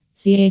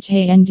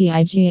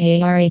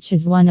Chandigarh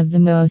is one of the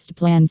most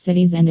planned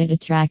cities and it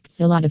attracts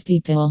a lot of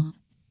people.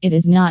 It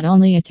is not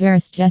only a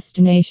tourist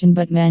destination,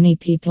 but many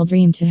people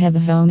dream to have a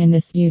home in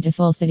this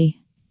beautiful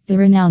city. The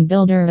renowned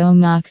builder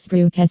Omaxe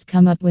Group has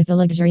come up with a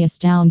luxurious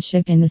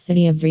township in the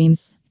City of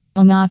Dreams.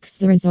 Omaxe,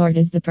 the resort,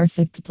 is the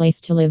perfect place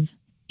to live.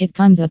 It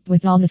comes up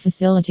with all the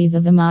facilities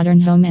of a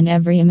modern home and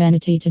every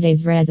amenity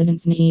today's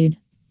residents need.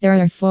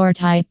 There are 4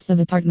 types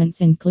of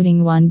apartments,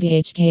 including 1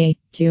 BHK,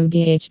 2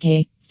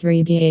 BHK,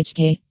 3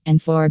 BHK,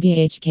 and 4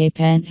 BHK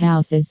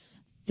penthouses.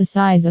 The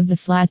size of the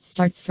flats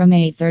starts from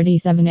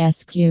 837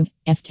 SQ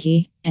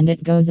FT, and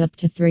it goes up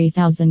to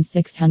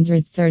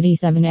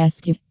 3637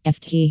 SQ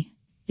FT.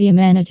 The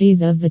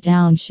amenities of the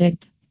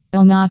township.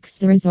 Omaxe,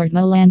 the resort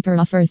Malanpur,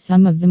 offers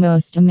some of the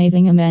most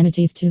amazing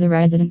amenities to the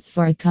residents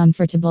for a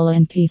comfortable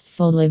and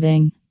peaceful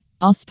living.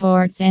 All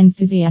sports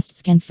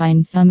enthusiasts can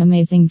find some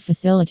amazing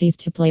facilities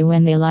to play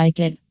when they like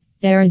it.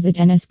 There is a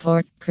tennis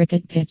court,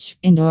 cricket pitch,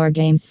 indoor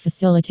games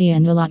facility,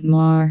 and a lot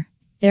more.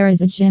 There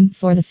is a gym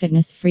for the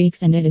fitness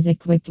freaks and it is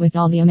equipped with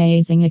all the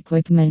amazing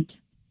equipment.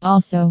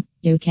 Also,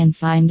 you can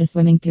find a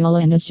swimming pool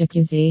and a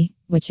jacuzzi,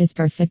 which is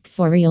perfect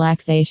for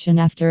relaxation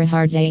after a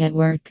hard day at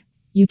work.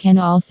 You can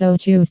also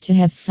choose to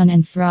have fun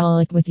and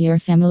frolic with your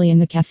family in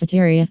the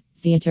cafeteria,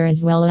 theater,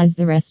 as well as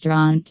the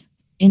restaurant.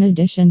 In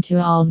addition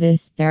to all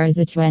this, there is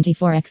a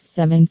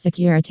 24/7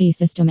 security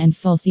system and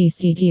full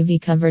CCTV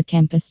covered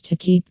campus to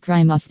keep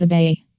crime off the bay.